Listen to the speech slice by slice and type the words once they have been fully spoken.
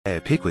A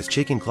pig with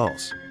chicken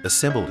claws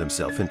assembled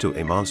himself into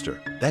a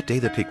monster. That day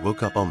the pig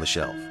woke up on the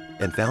shelf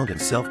and found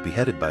himself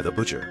beheaded by the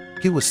butcher.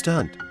 He was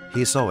stunned.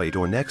 He saw a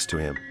door next to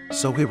him,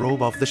 so he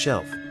rolled off the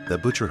shelf. The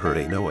butcher heard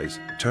a noise,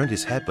 turned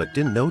his head but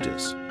didn't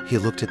notice. He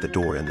looked at the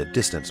door in the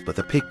distance but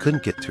the pig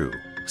couldn't get through.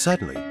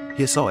 Suddenly,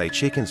 he saw a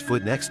chicken's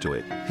foot next to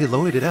it. He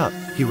lowered it up.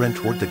 He ran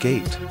toward the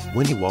gate.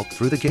 When he walked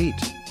through the gate,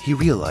 he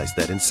realized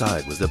that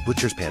inside was the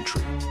butcher's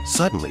pantry.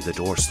 Suddenly, the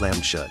door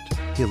slammed shut.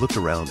 He looked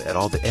around at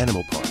all the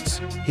animal parts.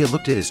 He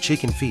looked at his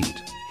chicken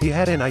feet. He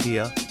had an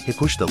idea. He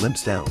pushed the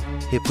limbs down.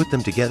 He put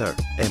them together.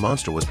 A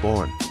monster was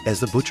born.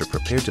 As the butcher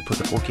prepared to put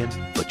the pork in,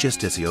 but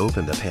just as he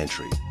opened the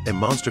pantry, a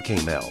monster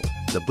came out.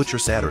 The butcher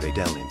sat her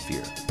down in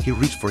fear. He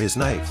reached for his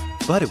knife,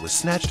 but it was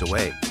snatched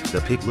away.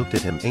 The pig looked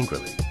at him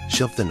angrily,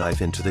 shoved the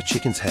knife into the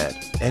chicken's head,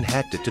 and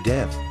hacked it to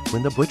death.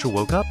 When the butcher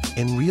woke up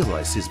and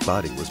realized his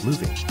body was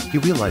moving, he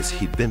realized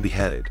he'd been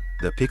beheaded.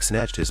 The pig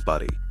snatched his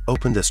body,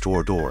 opened the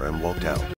store door and walked out.